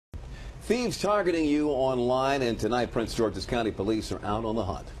Thieves targeting you online, and tonight Prince George's County Police are out on the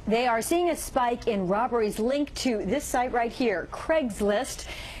hunt. They are seeing a spike in robberies linked to this site right here, Craigslist.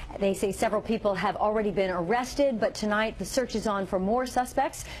 They say several people have already been arrested, but tonight the search is on for more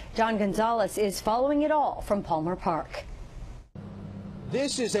suspects. John Gonzalez is following it all from Palmer Park.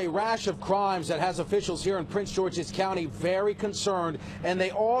 This is a rash of crimes that has officials here in Prince George's County very concerned, and they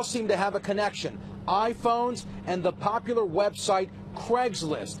all seem to have a connection. iPhones and the popular website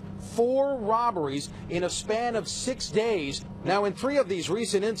Craigslist. 4 robberies in a span of 6 days. Now, in 3 of these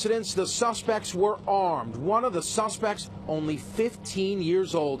recent incidents, the suspects were armed. One of the suspects only 15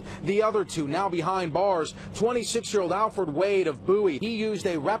 years old. The other 2 now behind bars. 26-year-old Alfred Wade of Bowie. He used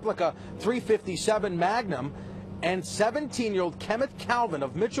a replica .357 Magnum. And 17-year-old Kenneth Calvin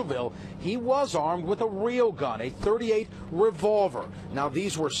of Mitchellville, he was armed with a real gun, a .38 revolver. Now,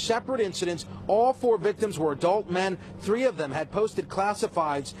 these were separate incidents. All 4 victims were adult men. 3 of them had posted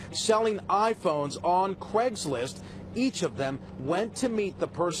classifieds selling iPhones on Craigslist. Each of them went to meet the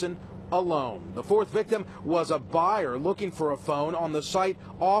person alone. The 4th victim was a buyer looking for a phone on the site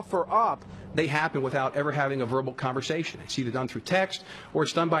OfferUp. They happen without ever having a verbal conversation. It's either done through text or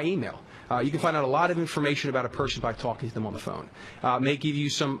it's done by email. You can find out a lot of information about a person by talking to them on the phone. May give you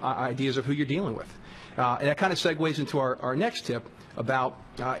some ideas of who you're dealing with. And that kind of segues into our next tip about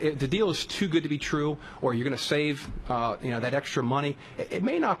if the deal is too good to be true, or you're going to save that extra money. It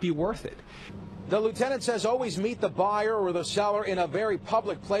may not be worth it. The lieutenant says always meet the buyer or the seller in a very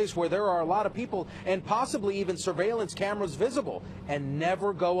public place where there are a lot of people and possibly even surveillance cameras visible, and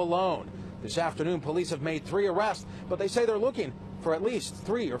never go alone. This afternoon, police have made 3 arrests, but they say they're looking for at least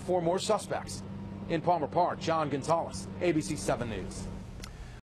 3 or 4 more suspects. In Palmer Park, John Gonzalez, ABC 7 News.